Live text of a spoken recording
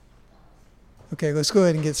Okay, let's go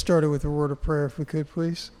ahead and get started with a word of prayer if we could,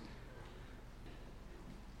 please.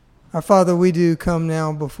 Our Father, we do come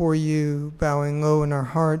now before you, bowing low in our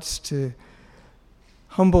hearts to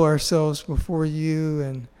humble ourselves before you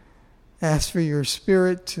and ask for your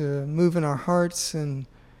Spirit to move in our hearts and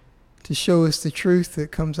to show us the truth that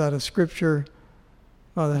comes out of Scripture.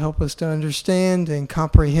 Father, help us to understand and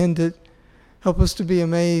comprehend it. Help us to be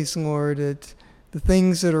amazed, Lord, at the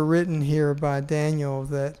things that are written here by Daniel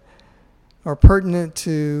that are pertinent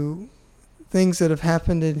to things that have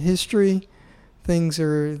happened in history, things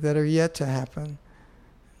that are yet to happen.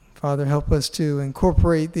 Father, help us to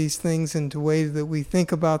incorporate these things into the way that we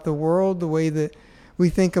think about the world, the way that we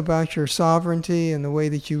think about your sovereignty and the way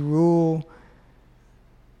that you rule,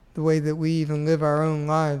 the way that we even live our own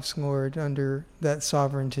lives, Lord, under that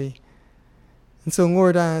sovereignty. And so,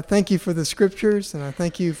 Lord, I thank you for the Scriptures, and I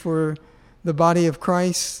thank you for the body of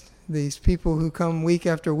Christ, these people who come week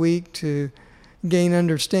after week to gain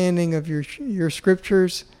understanding of your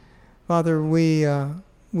Scriptures. Father, we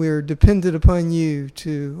are dependent upon you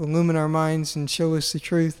to illumine our minds and show us the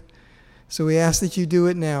truth. So we ask that you do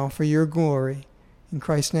it now for your glory. In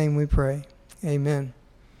Christ's name we pray. Amen.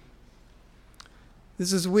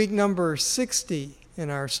 This is week number 60 in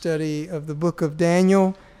our study of the book of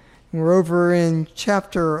Daniel. We're over in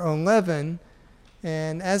chapter 11.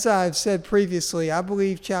 And as I've said previously, I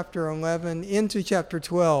believe chapter 11 into chapter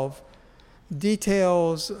 12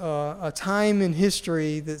 details a time in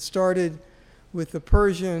history that started with the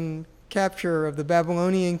Persian capture of the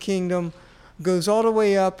Babylonian kingdom, goes all the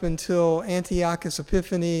way up until Antiochus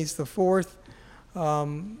Epiphanes IV,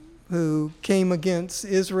 who came against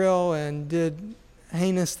Israel and did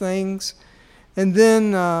heinous things. And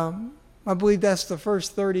then I believe that's the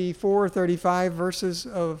first 34, 35 verses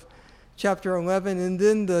of chapter 11, and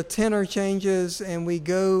then the tenor changes and we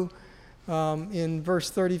go in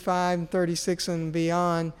verse 35, 36 and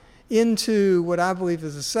beyond into what I believe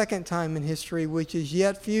is the second time in history, which is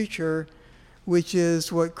yet future, which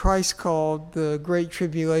is what Christ called the Great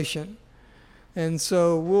Tribulation. And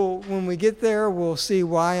so when we get there, we'll see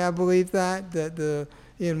why I believe that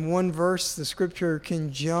in one verse the Scripture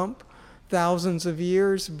can jump thousands of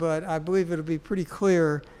years, but I believe it'll be pretty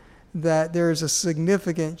clear that there is a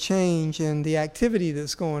significant change in the activity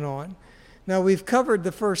that's going on. Now, we've covered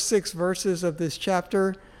the first 6 verses of this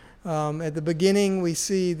chapter. At the beginning, we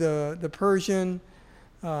see the Persian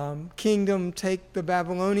kingdom take the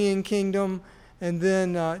Babylonian kingdom, and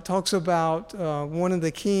then it talks about one of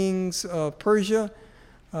the kings of Persia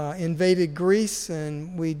invaded Greece,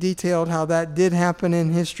 and we detailed how that did happen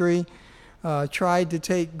in history. Tried to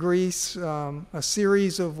take Greece, a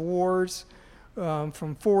series of wars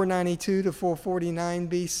from 492 to 449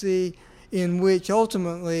 BC, in which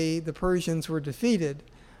ultimately the Persians were defeated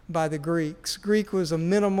by the Greeks. Greek was a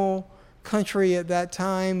minimal country at that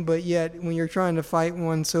time, but yet when you're trying to fight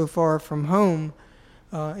one so far from home,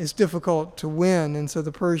 it's difficult to win, and so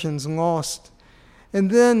the Persians lost. And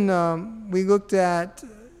then we looked at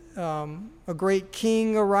a great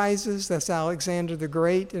king arises, that's Alexander the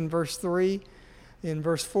Great in verse 3. In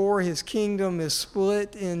verse 4, his kingdom is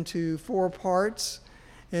split into 4 parts.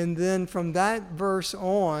 And then from that verse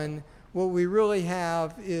on, what we really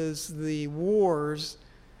have is the wars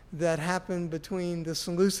that happened between the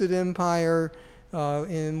Seleucid Empire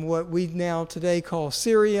in what we now today call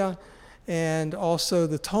Syria, and also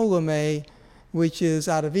the Ptolemy, which is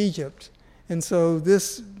out of Egypt. And so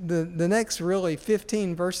the next really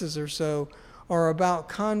 15 verses or so are about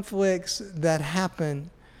conflicts that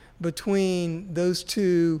happen between those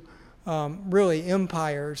two really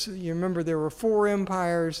empires. You remember there were 4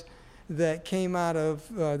 empires that came out of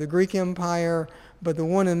the Greek Empire, but the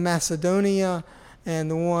one in Macedonia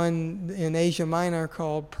and the one in Asia Minor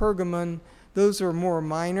called Pergamon, those are more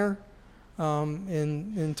minor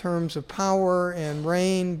in terms of power and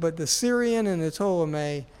reign, but the Syrian and the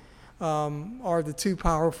Ptolemy are the 2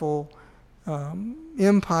 powerful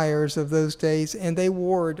empires of those days, and they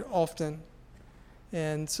warred often.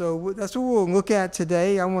 And so that's what we'll look at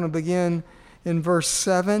today. I want to begin in verse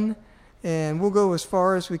 7, and we'll go as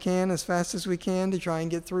far as we can, as fast as we can, to try and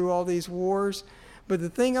get through all these wars. But the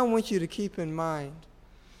thing I want you to keep in mind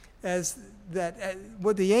is that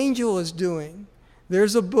what the angel is doing,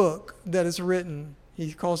 there's a book that is written.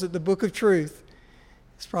 He calls it the Book of Truth.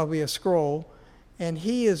 It's probably a scroll. And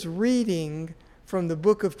he is reading from the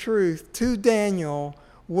Book of Truth to Daniel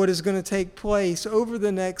what is going to take place over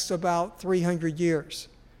the next about 300 years.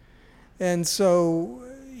 And so,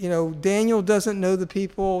 Daniel doesn't know the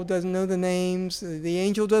people, doesn't know the names. The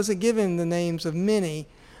angel doesn't give him the names of many,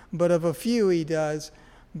 but of a few he does.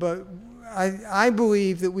 But I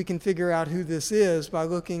believe that we can figure out who this is by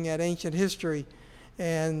looking at ancient history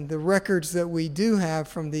and the records that we do have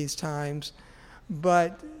from these times.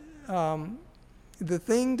 But the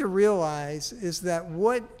thing to realize is that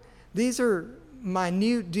these are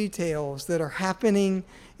minute details that are happening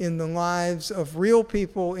in the lives of real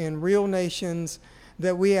people in real nations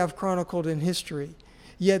that we have chronicled in history.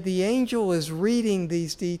 Yet the angel is reading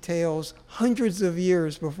these details hundreds of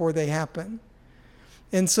years before they happen.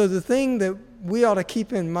 And so the thing that we ought to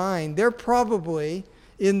keep in mind, they're probably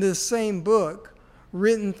in this same book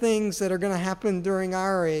written things that are going to happen during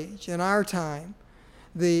our age and our time.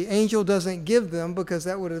 The angel doesn't give them because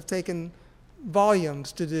that would have taken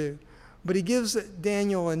volumes to do. But he gives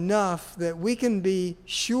Daniel enough that we can be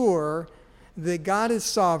sure that God is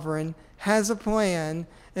sovereign, has a plan,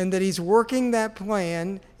 and that he's working that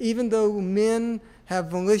plan, even though men have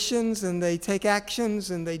volitions and they take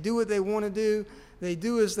actions and they do what they want to do, they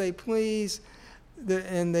do as they please,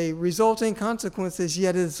 and they result in consequences,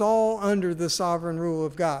 yet it's all under the sovereign rule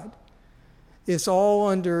of God. It's all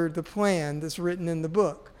under the plan that's written in the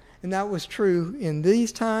book. And that was true in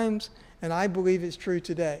these times, and I believe it's true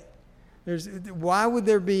today. Why would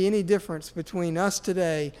there be any difference between us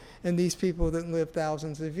today and these people that lived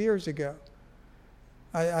thousands of years ago?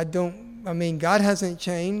 God hasn't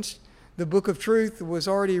changed. The book of truth was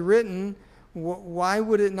already written. Why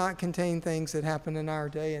would it not contain things that happen in our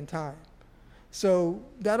day and time? So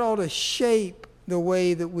that ought to shape the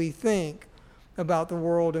way that we think about the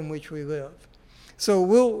world in which we live. So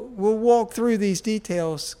we'll walk through these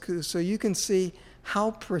details so you can see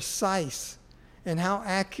how precise and how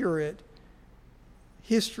accurate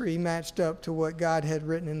history matched up to what God had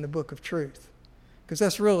written in the book of truth. Because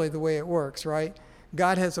that's really the way it works, right?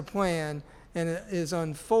 God has a plan, and it is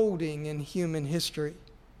unfolding in human history.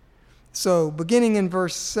 So beginning in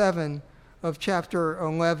verse 7 of chapter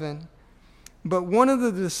 11, but one of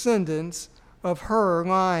the descendants of her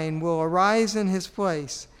line will arise in his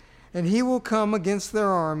place, and he will come against their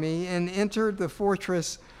army and enter the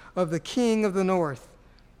fortress of the king of the north.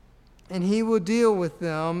 And he will deal with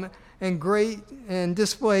them and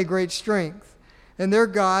display great strength. And their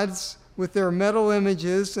gods, with their metal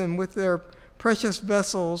images and with their precious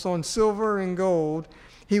vessels on silver and gold,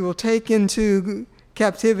 he will take into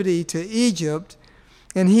captivity to Egypt,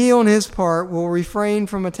 and he on his part will refrain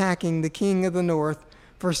from attacking the king of the north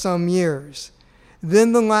for some years.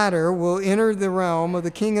 Then the latter will enter the realm of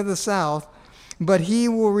the king of the south, but he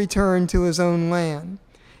will return to his own land.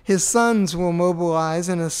 His sons will mobilize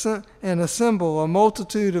and assemble a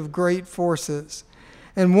multitude of great forces,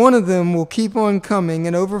 and one of them will keep on coming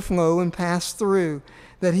and overflow and pass through,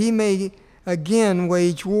 that he may again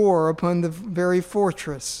wage war upon the very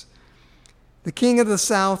fortress. The king of the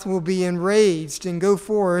south will be enraged and go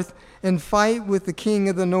forth and fight with the king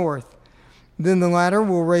of the north. Then the latter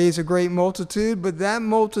will raise a great multitude, but that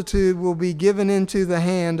multitude will be given into the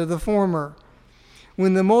hand of the former.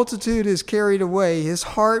 When the multitude is carried away, his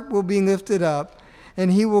heart will be lifted up,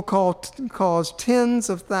 and he will cause tens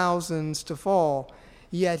of thousands to fall,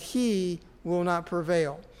 yet he will not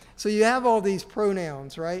prevail. So you have all these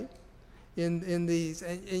pronouns, right? In these,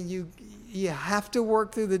 and you have to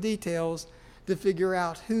work through the details to figure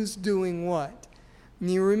out who's doing what. And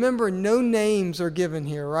you remember, no names are given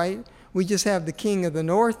here, right? We just have the king of the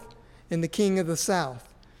north and the king of the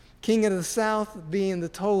south. King of the south being the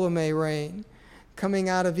Ptolemy reign, coming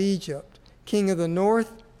out of Egypt. King of the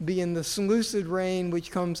north being the Seleucid reign,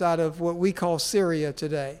 which comes out of what we call Syria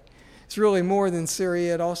today. It's really more than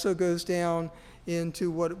Syria. It also goes down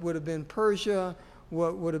into what would have been Persia,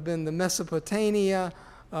 what would have been the Mesopotamia,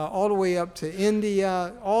 all the way up to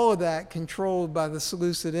India, all of that controlled by the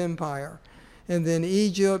Seleucid Empire. And then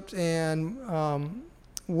Egypt and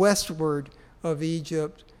westward of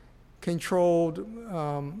Egypt controlled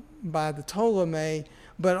by the Ptolemy,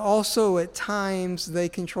 but also at times they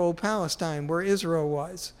controlled Palestine, where Israel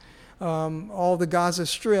was. All the Gaza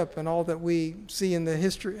Strip and all that we see in the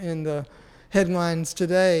history, in the headlines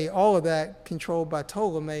today, all of that controlled by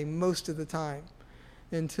Ptolemy most of the time,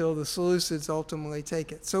 until the Seleucids ultimately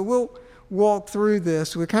take it. So we'll walk through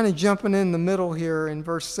this. We're kind of jumping in the middle here in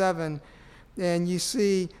verse 7, and you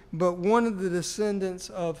see, but one of the descendants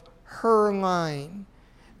of her line,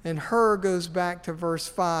 and her goes back to verse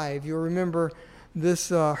 5. You'll remember this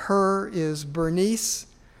her is Bernice,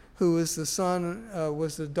 who is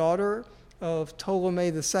was the daughter of Ptolemy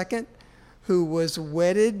II, who was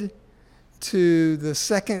wedded to the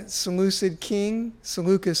second Seleucid king,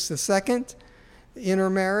 Seleucus II,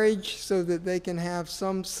 intermarriage so that they can have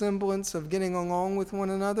some semblance of getting along with one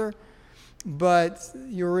another. But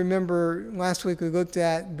you'll remember last week we looked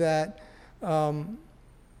at that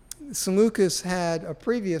Seleucus had a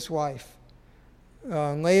previous wife,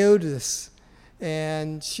 Laodice,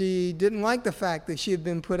 and she didn't like the fact that she had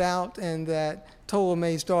been put out and that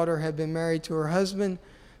Ptolemy's daughter had been married to her husband.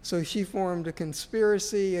 So she formed a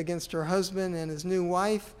conspiracy against her husband and his new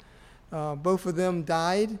wife. Both of them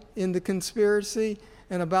died in the conspiracy,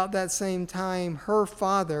 and about that same time, her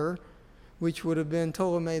father, which would have been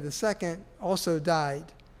Ptolemy II, also died.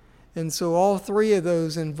 And so all three of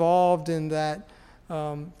those involved in that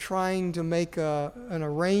trying to make an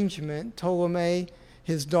arrangement, Ptolemy,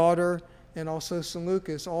 his daughter, and also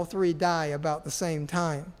Seleucus, all three die about the same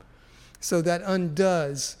time. So that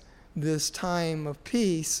undoes this time of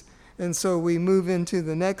peace. And so we move into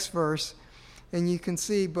the next verse, and you can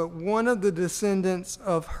see, but one of the descendants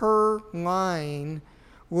of her line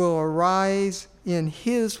will arise in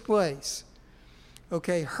his place.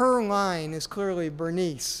 Okay, her line is clearly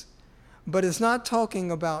Bernice, but it's not talking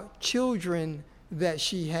about children that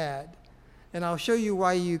she had. And I'll show you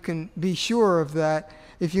why you can be sure of that.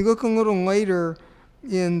 If you look a little later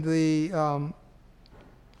in the,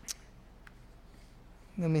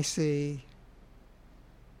 let me see,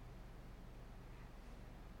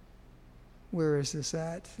 where is this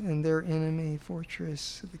at? And their enemy,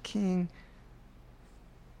 fortress of the king.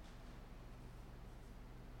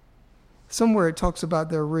 Somewhere it talks about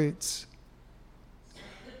their roots.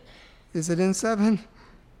 Is it in 7?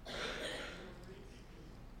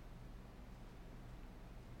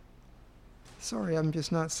 Sorry, I'm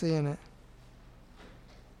just not seeing it.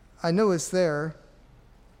 I know it's there.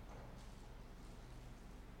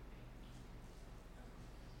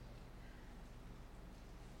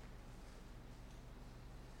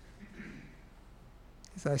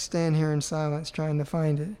 As I stand here in silence trying to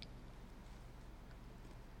find it.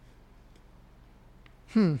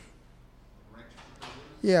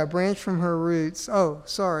 Yeah, branch from her roots. Oh,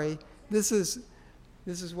 sorry. This is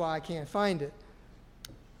why I can't find it.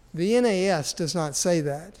 The NAS does not say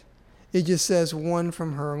that. It just says one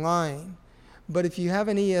from her line. But if you have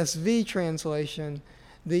an ESV translation,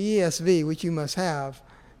 the ESV, which you must have,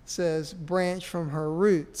 says branch from her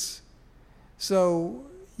roots. So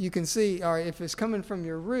you can see, all right, if it's coming from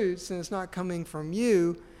your roots, then it's not coming from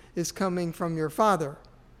you, it's coming from your father.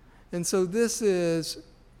 And so this is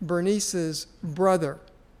Bernice's brother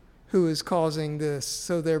who is causing this.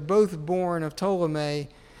 So they're both born of Ptolemy,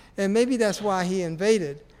 and maybe that's why he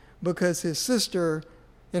invaded, because his sister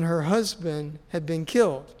and her husband had been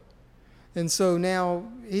killed. And so now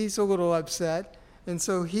he's a little upset, and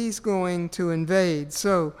so he's going to invade.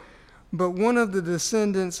 So, but one of the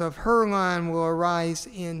descendants of her line will arise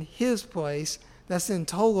in his place. That's in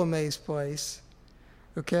Ptolemy's place.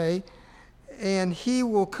 Okay? And he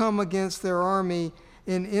will come against their army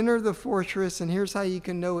and enter the fortress, and here's how you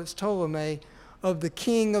can know it's Ptolemy, of the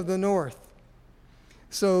king of the north.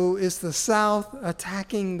 So it's the south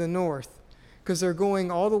attacking the north, because they're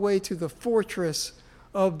going all the way to the fortress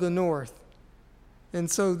of the north.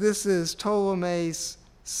 And so this is Ptolemy's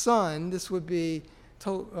son. This would be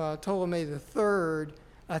Ptolemy III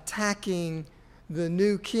attacking the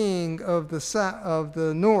new king of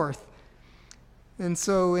the north. And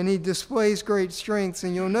so, and he displays great strength.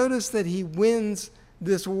 And you'll notice that he wins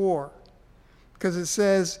this war, because it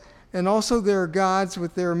says, and also their gods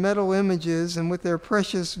with their metal images and with their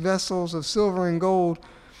precious vessels of silver and gold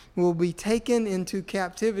will be taken into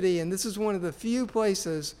captivity. And this is one of the few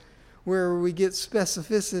places where we get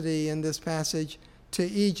specificity in this passage, to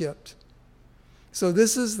Egypt. So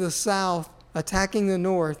this is the south attacking the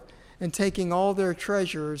north and taking all their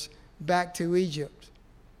treasures back to Egypt.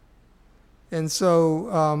 And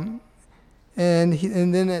so, and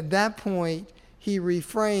then at that point, he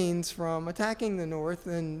refrains from attacking the north,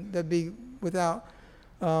 and that'd be without,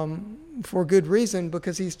 for good reason,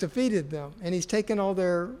 because he's defeated them, and he's taken all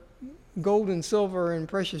their gold and silver and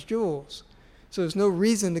precious jewels. So there's no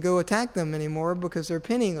reason to go attack them anymore, because they're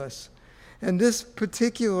penniless. And this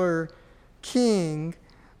particular king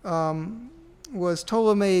was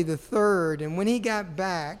Ptolemy III, and when he got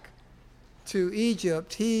back to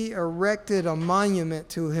Egypt, he erected a monument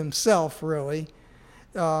to himself, really.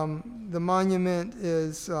 The monument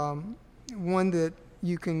is one that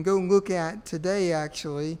you can go look at today,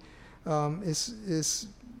 actually. It's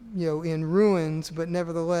in ruins, but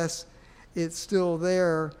nevertheless, it's still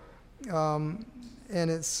there. And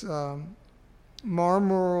it's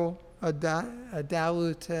Marmor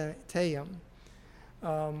Adaluteum,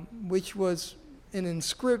 which was an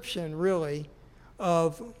inscription, really,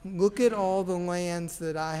 of, look at all the lands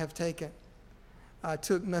that I have taken. I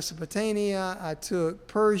took Mesopotamia, I took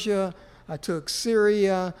Persia, I took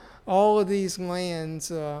Syria, all of these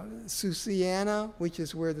lands, Susiana, which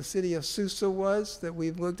is where the city of Susa was that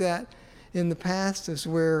we've looked at in the past, is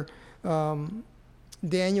where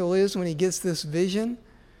Daniel is when he gets this vision.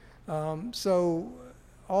 So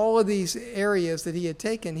all of these areas that he had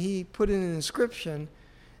taken, he put in an inscription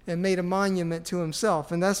and made a monument to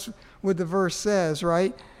himself. And that's what the verse says,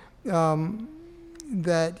 right?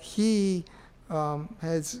 That he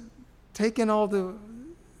has taken all the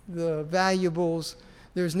valuables.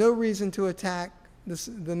 There's no reason to attack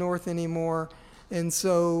the north anymore. And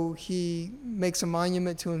so he makes a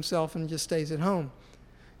monument to himself and just stays at home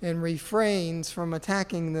and refrains from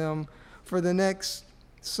attacking them for the next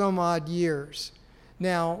some odd years.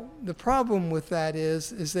 Now, the problem with that is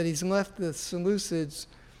that he's left the Seleucids,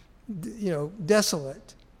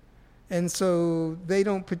 desolate. And so they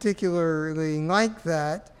don't particularly like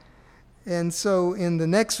that. And so in the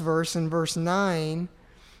next verse, in verse 9,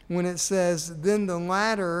 when it says, then the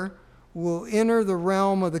latter will enter the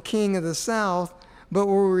realm of the king of the south, but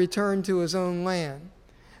will return to his own land.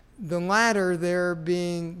 The latter there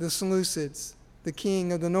being the Seleucids, the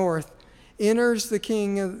king of the north, enters the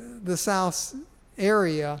king of the south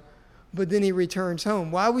area, but then he returns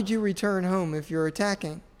home. Why would you return home if you're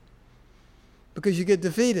attacking? Because you get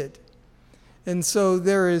defeated. And so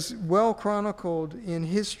there is well chronicled in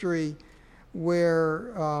history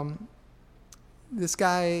where this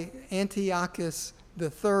guy Antiochus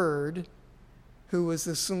III, who was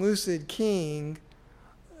the Seleucid king,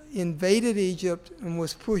 invaded Egypt and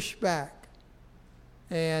was pushed back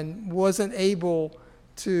and wasn't able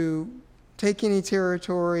to take any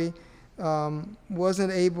territory,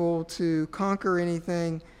 wasn't able to conquer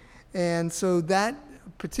anything. And so that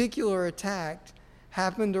particular attack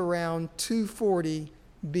happened around 240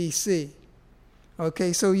 BC.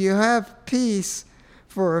 Okay, so you have peace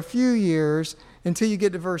for a few years until you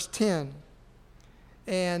get to verse 10.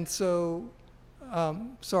 And so, that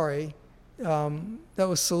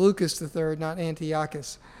was Seleucus III, not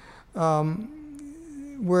Antiochus.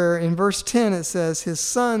 Where in verse 10 it says, his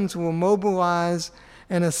sons will mobilize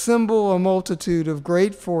and assemble a multitude of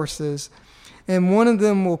great forces, and one of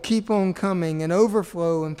them will keep on coming and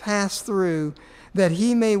overflow and pass through, that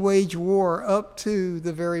he may wage war up to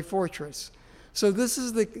the very fortress. So this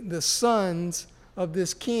is the sons of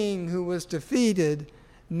this king who was defeated,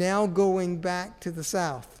 now going back to the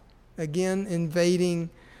south, again invading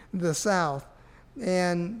the south.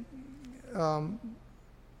 And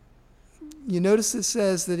you notice it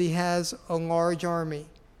says that he has a large army.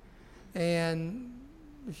 And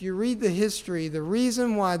if you read the history, the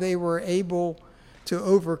reason why they were able to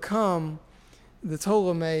overcome the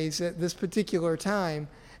Ptolemies at this particular time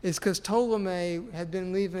is because Ptolemy had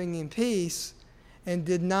been living in peace and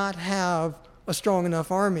did not have a strong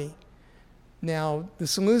enough army. Now, the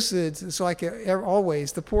Seleucids, it's like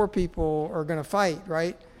always, the poor people are going to fight,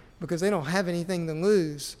 right? Because they don't have anything to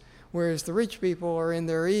lose, whereas the rich people are in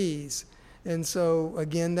their ease. And so,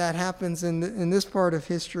 again, that happens in this part of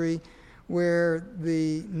history where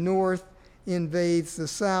the north invades the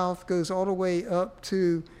south, goes all the way up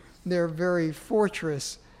to their very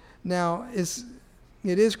fortress. Now, it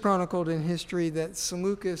is chronicled in history that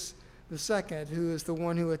Seleucus II, who is the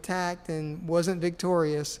one who attacked and wasn't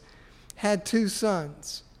victorious, had two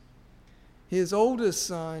sons. His oldest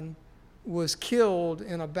son was killed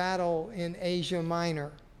in a battle in Asia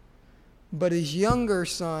Minor, but his younger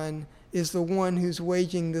son is the one who's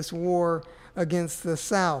waging this war against the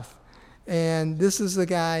south. And this is the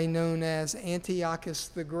guy known as Antiochus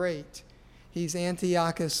the Great. He's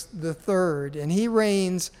Antiochus III, and he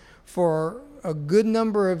reigns for a good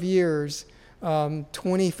number of years,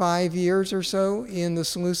 25 years or so in the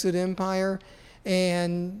Seleucid Empire,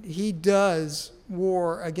 and he does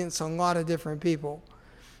war against a lot of different people.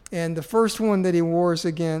 And the first one that he wars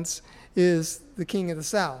against is the king of the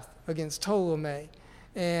south, against Ptolemy.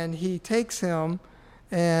 And he takes him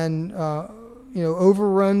and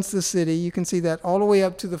overruns the city. You can see that all the way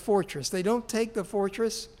up to the fortress. They don't take the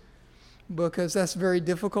fortress because that's very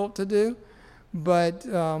difficult to do, but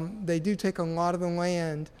they do take a lot of the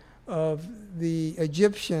land of the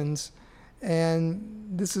Egyptians, and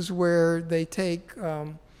this is where they take,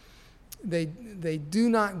 they do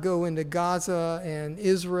not go into Gaza and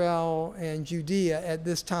Israel and Judea at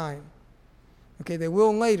this time. Okay, they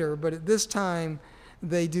will later, but at this time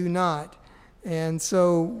they do not. And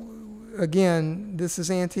so, again, this is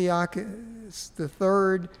Antiochus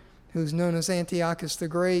III, who's known as Antiochus the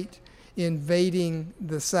Great, invading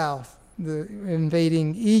the south,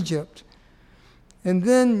 invading Egypt. And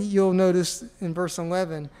then you'll notice in verse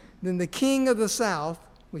 11, then the king of the south,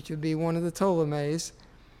 which would be one of the Ptolemies,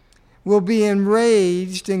 will be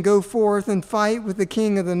enraged and go forth and fight with the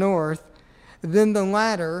king of the north. Then the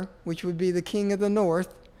latter, which would be the king of the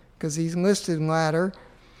north, because he's listed in latter,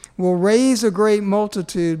 will raise a great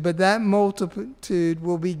multitude, but that multitude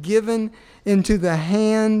will be given into the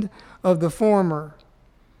hand of the former.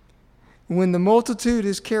 When the multitude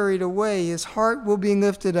is carried away, his heart will be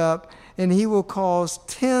lifted up, and he will cause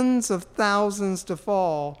tens of thousands to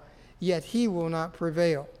fall, yet he will not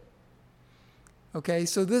prevail. Okay,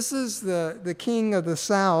 so this is the king of the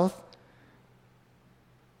south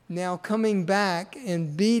now coming back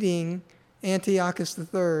and beating Antiochus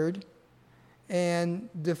III and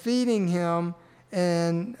defeating him,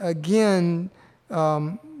 and again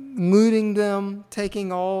looting them,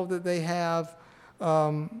 taking all that they have,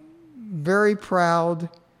 very proud.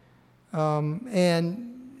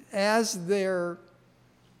 And as they're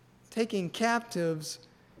taking captives,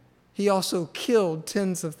 he also killed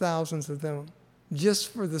tens of thousands of them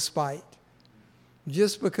just for the spite,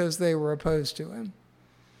 just because they were opposed to him.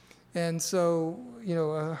 And so,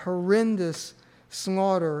 a horrendous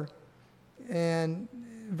slaughter. And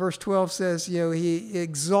verse 12 says, he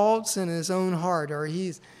exalts in his own heart, or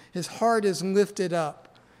his heart is lifted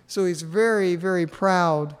up. So he's very, very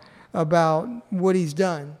proud about what he's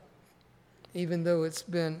done, even though it's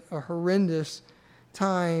been a horrendous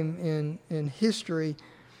time in history.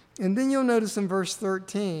 And then you'll notice in verse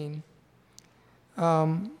 13, we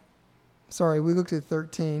looked at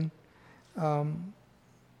 13.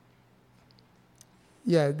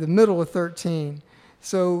 The middle of 13.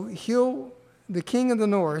 So the king of the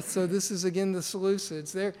north, so this is again the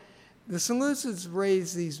Seleucids. The Seleucids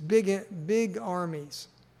raise these big armies.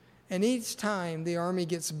 And each time the army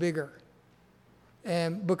gets bigger,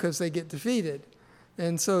 and because they get defeated.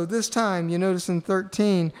 And so this time, you notice in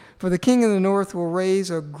 13, for the king of the north will raise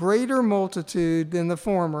a greater multitude than the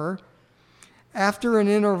former after an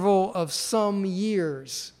interval of some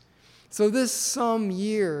years. So this some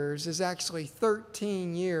years is actually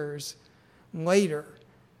 13 years later.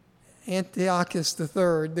 Antiochus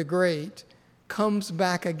III, the Great, comes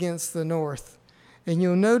back against the north. And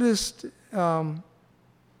you'll notice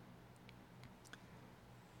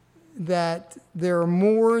that there are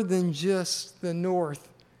more than just the north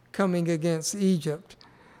coming against Egypt.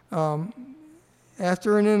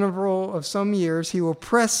 After an interval of some years, he will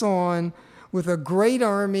press on with a great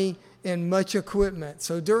army and much equipment.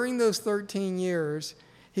 So during those 13 years,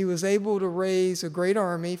 he was able to raise a great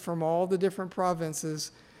army from all the different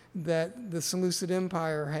provinces that the Seleucid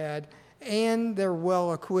Empire had, and they're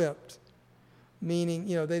well equipped. Meaning,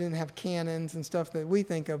 they didn't have cannons and stuff that we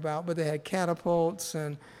think about, but they had catapults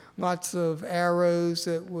and lots of arrows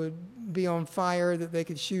that would be on fire that they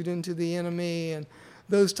could shoot into the enemy and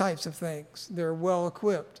those types of things. They're well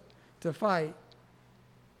equipped to fight.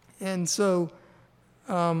 And so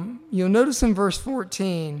you'll notice in verse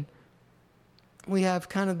 14, we have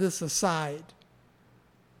kind of this aside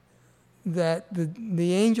that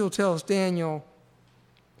the angel tells Daniel,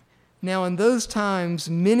 now in those times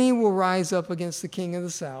many will rise up against the king of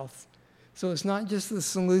the south. So it's not just the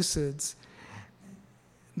Seleucids.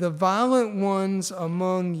 The violent ones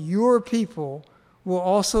among your people will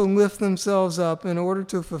also lift themselves up in order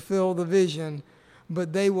to fulfill the vision,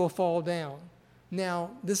 but they will fall down.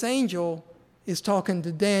 Now, this angel is talking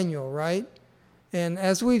to Daniel, right? And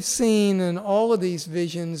as we've seen in all of these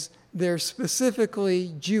visions, they're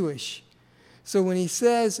specifically Jewish. So when he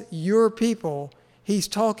says your people, he's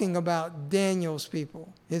talking about Daniel's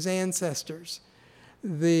people, his ancestors,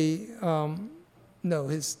 his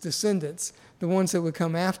descendants, the ones that would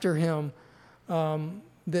come after him,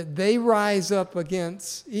 that they rise up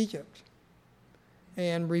against Egypt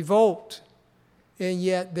and revolt, and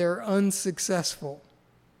yet they're unsuccessful.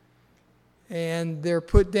 And they're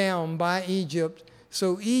put down by Egypt.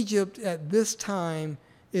 So Egypt at this time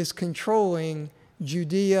is controlling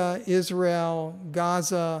Judea, Israel,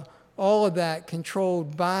 Gaza, all of that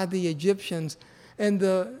controlled by the Egyptians. And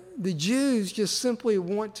the Jews just simply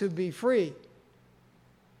want to be free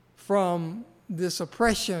from this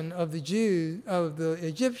oppression of the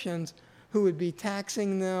Egyptians, who would be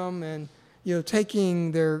taxing them and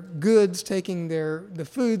taking their goods, taking the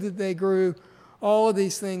food that they grew, all of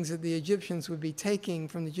these things that the Egyptians would be taking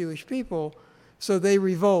from the Jewish people. So they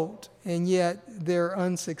revolt, and yet they're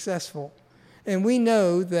unsuccessful. And we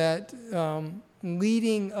know that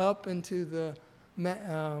leading up into the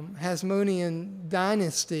Hasmonean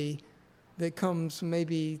dynasty that comes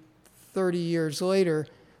maybe 30 years later,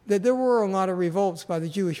 that there were a lot of revolts by the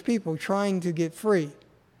Jewish people trying to get free.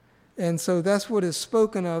 And so that's what is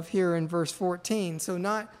spoken of here in verse 14. So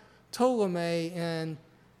not Ptolemy and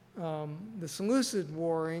the Seleucid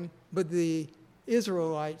warring, but the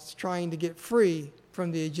Israelites trying to get free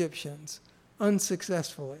from the Egyptians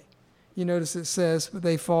unsuccessfully. You notice it says, but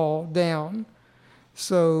they fall down,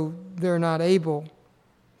 so they're not able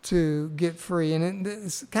to get free. And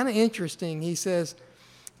it's kind of interesting. He says,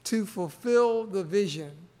 to fulfill the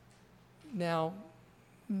vision. Now,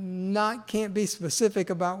 can't be specific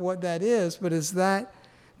about what that is, but is that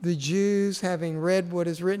the Jews having read what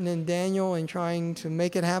is written in Daniel and trying to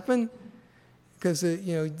make it happen? Because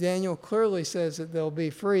Daniel clearly says that they'll be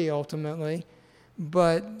free ultimately,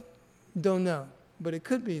 but don't know. But it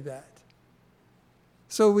could be that.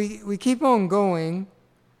 So we keep on going,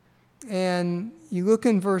 and you look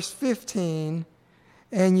in verse 15,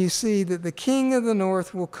 and you see that the king of the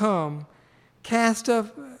north will come, cast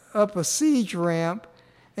up a siege ramp,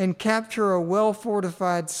 and capture a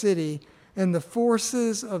well-fortified city, and the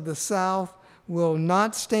forces of the south will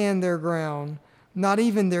not stand their ground, not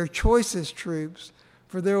even their choicest troops,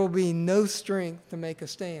 for there will be no strength to make a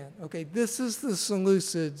stand. Okay, this is the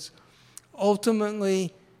Seleucids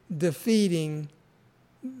ultimately defeating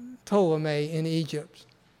Ptolemy in Egypt,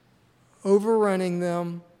 overrunning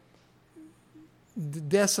them,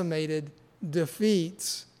 decimated,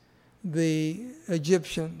 defeats the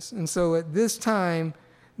Egyptians. And so at this time,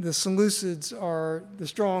 the Seleucids are the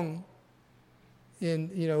strong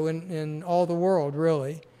in all the world,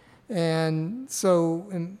 really. And so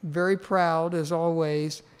I'm very proud, as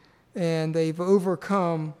always, and they've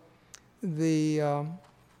overcome the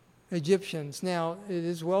Egyptians. Now, it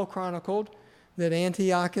is well chronicled that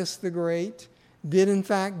Antiochus the Great did in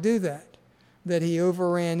fact do that he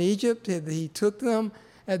overran Egypt, that he took them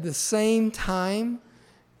at the same time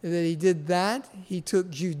that he did that. He took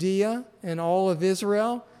Judea and all of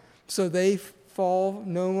Israel, so they fall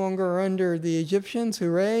no longer under the Egyptians,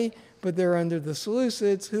 hooray, but they're under the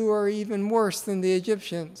Seleucids, who are even worse than the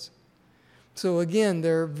Egyptians. So again,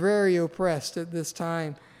 they're very oppressed at this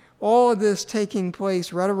time. All of this taking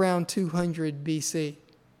place right around 200 BC.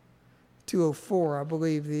 204, I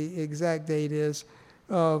believe the exact date is,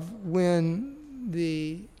 of when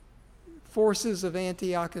the forces of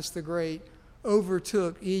Antiochus the Great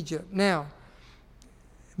overtook Egypt. Now,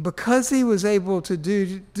 because he was able to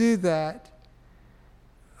do that,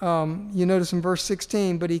 you notice in verse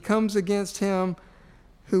 16, but he comes against him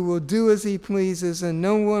who will do as he pleases, and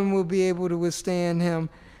no one will be able to withstand him.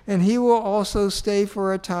 And he will also stay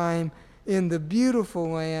for a time in the beautiful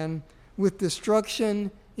land with destruction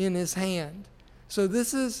in his hand. So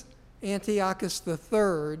this is Antiochus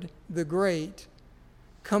III, the Great,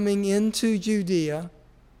 coming into Judea,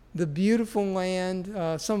 the beautiful land.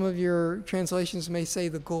 Some of your translations may say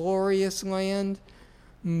the glorious land.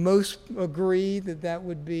 Most agree that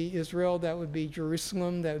would be Israel, that would be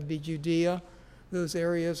Jerusalem, that would be Judea, those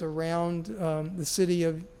areas around the city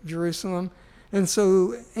of Jerusalem. And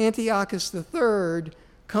so Antiochus III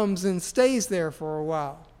comes and stays there for a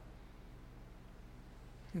while.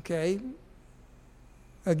 Okay?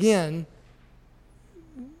 Again,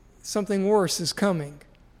 something worse is coming.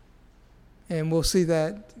 And we'll see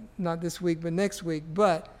that not this week, but next week.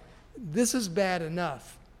 But this is bad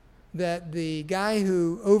enough that the guy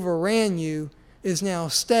who overran you is now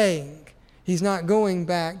staying. He's not going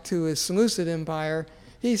back to his Seleucid empire.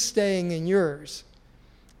 He's staying in yours.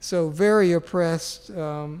 So very oppressed,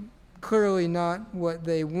 clearly not what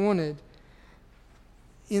they wanted.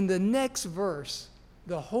 In the next verse,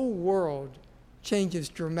 the whole world changes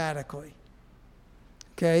dramatically.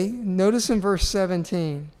 Okay, notice in verse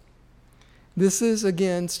 17. This is,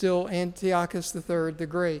 again, still Antiochus III the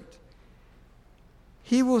Great.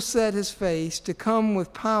 He will set his face to come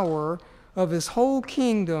with power of his whole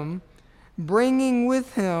kingdom, bringing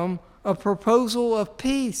with him a proposal of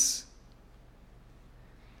peace,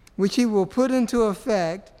 which he will put into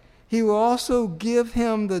effect. He will also give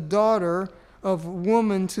him the daughter of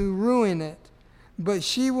woman to ruin it, but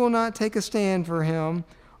she will not take a stand for him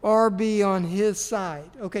or be on his side.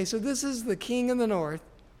 Okay, so this is the king of the north,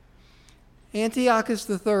 Antiochus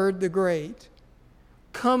III the Great,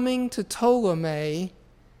 coming to Ptolemy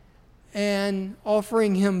and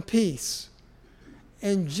offering him peace.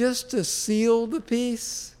 And just to seal the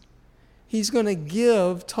peace, he's going to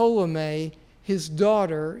give Ptolemy his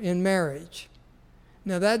daughter in marriage.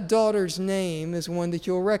 Now that daughter's name is one that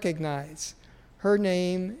you'll recognize. Her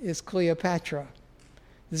name is Cleopatra.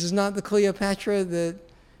 This is not the Cleopatra that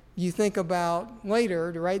you think about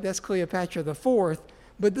later, right? That's Cleopatra the fourth,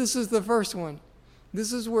 but this is the first one.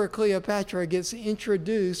 This is where Cleopatra gets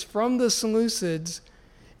introduced from the Seleucids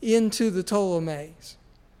into the Ptolemies.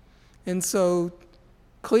 And so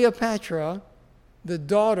Cleopatra, the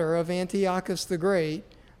daughter of Antiochus the Great,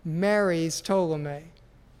 marries Ptolemy.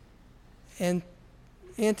 And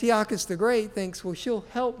Antiochus the Great thinks, well, she'll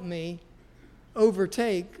help me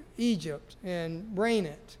overtake Egypt and reign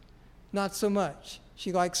it. Not so much.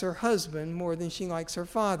 She likes her husband more than she likes her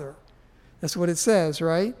father. That's what it says,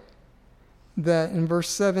 right? That in verse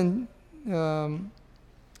 17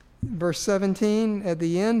 at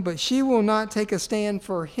the end, but she will not take a stand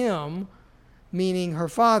for him, meaning her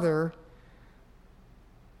father,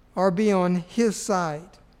 or be on his side.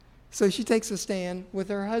 So she takes a stand with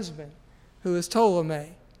her husband, who is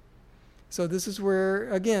Ptolemy. So this is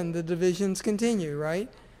where, again, the divisions continue, right?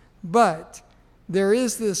 But there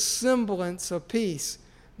is this semblance of peace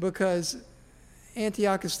because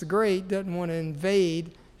Antiochus the Great doesn't want to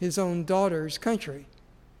invade his own daughter's country.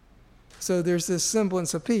 So there's this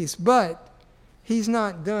semblance of peace. But he's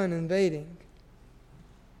not done invading.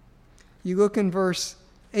 You look in verse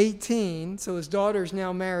 18. So his daughter's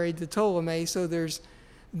now married to Ptolemy. So there's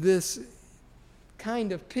this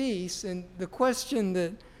kind of peace. And the question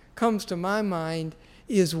that comes to my mind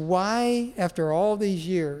is why, after all these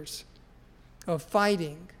years of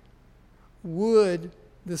fighting, would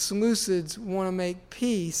the Seleucids want to make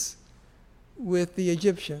peace with the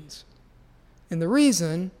Egyptians? And the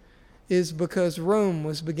reason is because Rome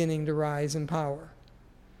was beginning to rise in power.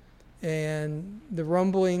 And the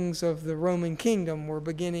rumblings of the Roman kingdom were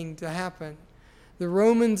beginning to happen. The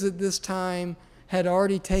Romans at this time had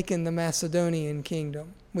already taken the Macedonian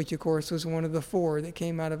kingdom, which of course was one of the four that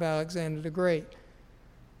came out of Alexander the Great.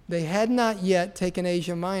 They had not yet taken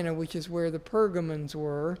Asia Minor, which is where the Pergamons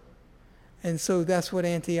were, and so that's what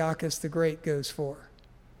Antiochus the Great goes for.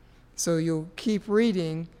 So you'll keep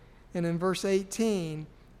reading, and in verse 18,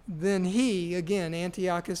 then he, again,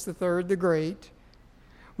 Antiochus III the Great,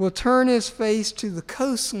 will turn his face to the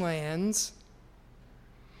coastlands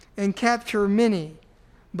and capture many,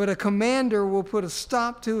 but a commander will put a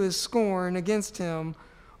stop to his scorn against him.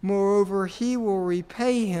 Moreover, he will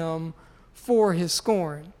repay him for his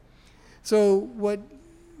scorn. So what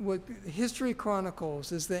history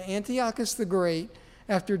chronicles is that Antiochus the Great,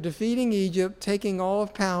 after defeating Egypt, taking all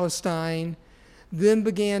of Palestine, then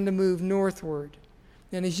began to move northward.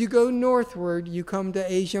 And as you go northward, you come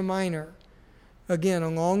to Asia Minor. Again,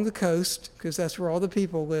 along the coast, because that's where all the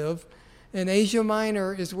people live. And Asia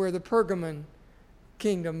Minor is where the Pergamon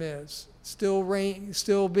kingdom is,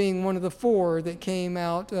 still being one of the four that came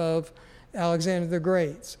out of Alexander the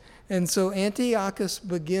Great. And so Antiochus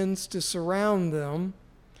begins to surround them,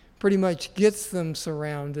 pretty much gets them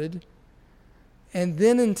surrounded, and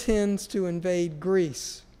then intends to invade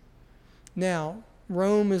Greece. Now,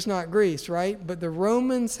 Rome is not Greece, right? But the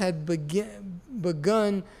Romans had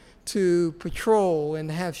begun to patrol and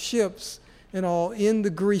have ships and all in the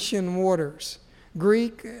Grecian waters.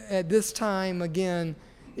 Greek at this time, again,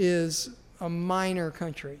 is a minor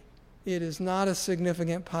country. It is not a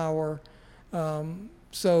significant power.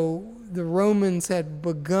 So the Romans had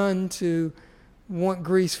begun to want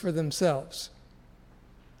Greece for themselves.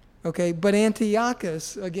 Okay, but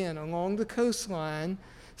Antiochus, again, along the coastline,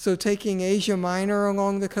 so taking Asia Minor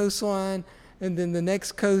along the coastline, and then the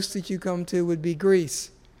next coast that you come to would be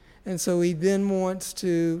Greece. And so he then wants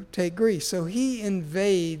to take Greece. So he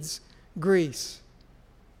invades Greece.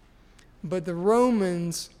 But the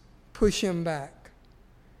Romans push him back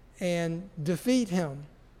and defeat him.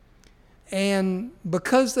 And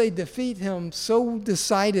because they defeat him so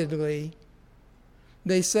decidedly,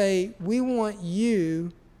 they say, we want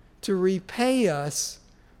you to repay us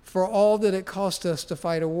for all that it cost us to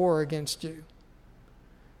fight a war against you.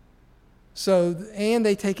 So, and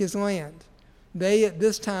they take his land. They at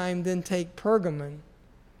this time then take Pergamon.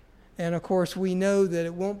 And of course we know that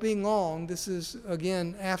it won't be long. This is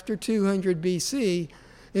again after 200 BC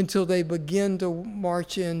until they begin to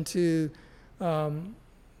march into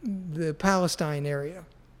the Palestine area.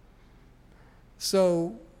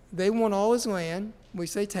 So they want all his land,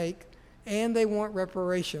 which they take, and they want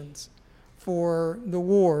reparations for the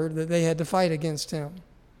war that they had to fight against him.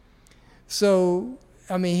 So,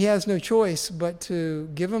 I mean, he has no choice but to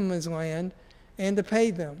give them his land and to pay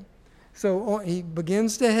them. So he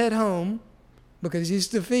begins to head home because he's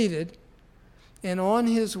defeated, and on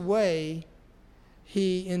his way,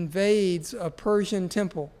 he invades a Persian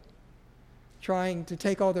temple, trying to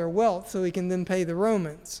take all their wealth so he can then pay the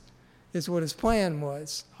Romans, is what his plan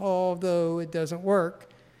was, although it doesn't work,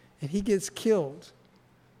 and he gets killed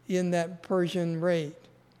in that Persian raid.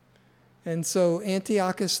 And so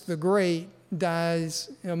Antiochus the Great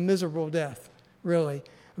dies a miserable death, really.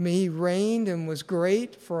 I mean, he reigned and was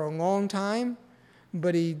great for a long time,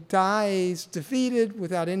 but he dies defeated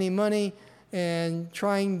without any money and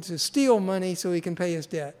trying to steal money so he can pay his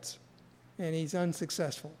debts. And he's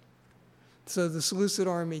unsuccessful. So the Seleucid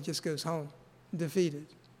army just goes home. defeated.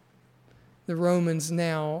 The Romans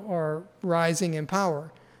now are rising in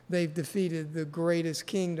power. They've defeated the greatest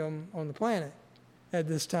kingdom on the planet at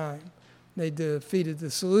this time. They defeated the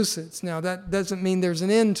Seleucids. Now, that doesn't mean there's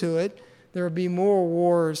an end to it. There will be more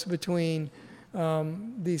wars between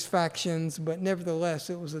these factions, but nevertheless,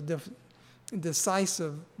 it was a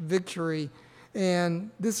decisive victory. And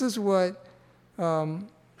this is what, when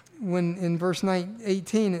in verse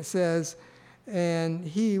 18 it says, and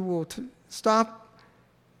he will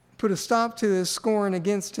put a stop to his scorn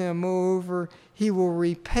against him. Moreover, he will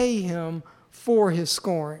repay him for his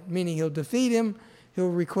scorn, meaning he'll defeat him, he'll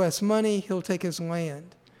request money, he'll take his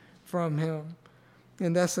land from him.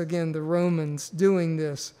 And that's, again, the Romans doing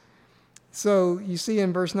this. So you see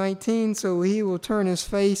in verse 19, so he will turn his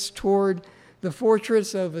face toward the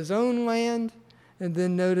fortress of his own land. And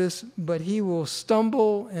then notice, but he will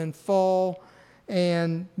stumble and fall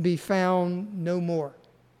and be found no more.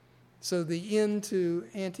 So the end to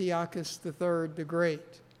Antiochus III the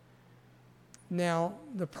Great. Now,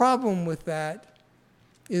 the problem with that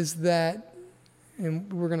is that,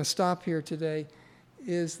 and we're going to stop here today,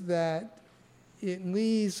 is that it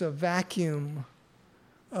leaves a vacuum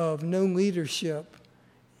of no leadership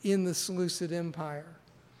in the Seleucid Empire,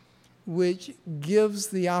 which gives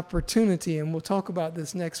the opportunity, and we'll talk about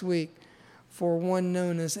this next week, for one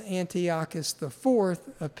known as Antiochus IV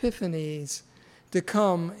Epiphanes to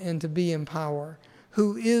come and to be in power,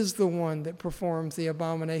 who is the one that performs the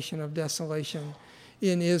abomination of desolation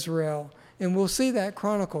in Israel. And we'll see that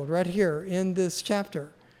chronicled right here in this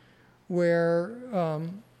chapter, where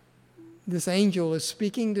this angel is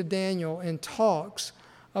speaking to Daniel and talks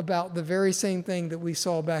about the very same thing that we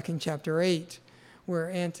saw back in chapter 8, where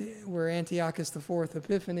Antiochus IV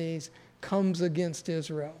Epiphanes comes against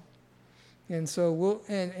Israel. And so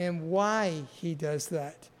and why he does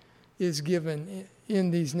that is given in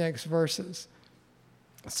these next verses.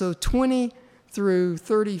 So 20 through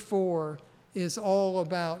 34 is all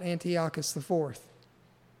about Antiochus IV.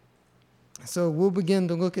 So we'll begin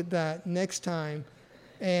to look at that next time.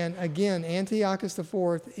 And again, Antiochus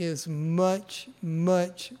IV is much,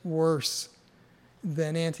 much worse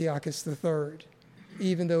than Antiochus III.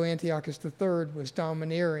 Even though Antiochus III was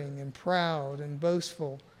domineering and proud and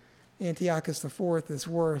boastful, Antiochus IV is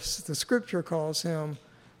worse. The scripture calls him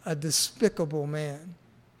a despicable man.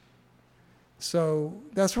 So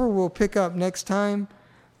that's where we'll pick up next time,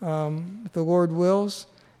 if the Lord wills.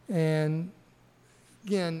 And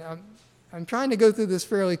again, I'm trying to go through this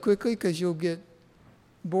fairly quickly because you'll get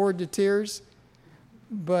bored to tears.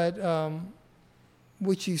 But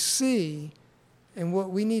what you see and what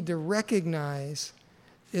we need to recognize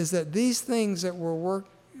is that these things that were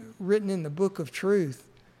written in the book of truth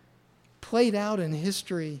played out in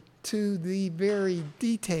history to the very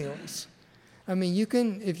details. I mean, you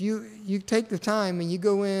can, if you take the time and you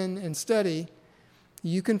go in and study,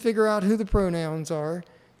 you can figure out who the pronouns are,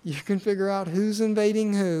 you can figure out who's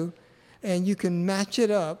invading who, and you can match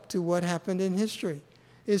it up to what happened in history.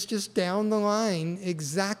 It's just down the line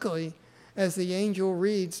exactly as the angel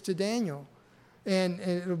reads to Daniel. And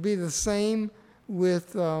it'll be the same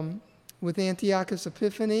with Antiochus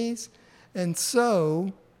Epiphanes. And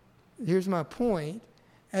so, here's my point,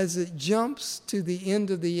 as it jumps to the end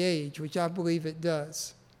of the age, which I believe it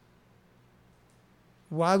does,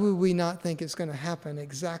 why would we not think it's going to happen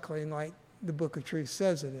exactly like the Book of Truth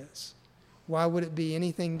says it is? Why would it be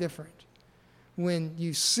anything different? When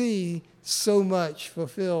you see so much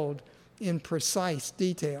fulfilled in precise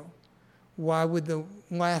detail, why would the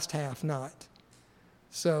last half not?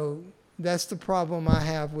 So that's the problem I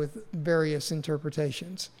have with various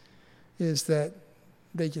interpretations, is that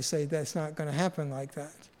they just say that's not going to happen like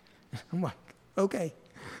that. I'm like, okay.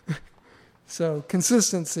 So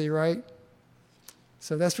consistency, right?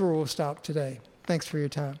 So that's where we'll stop today. Thanks for your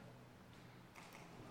time.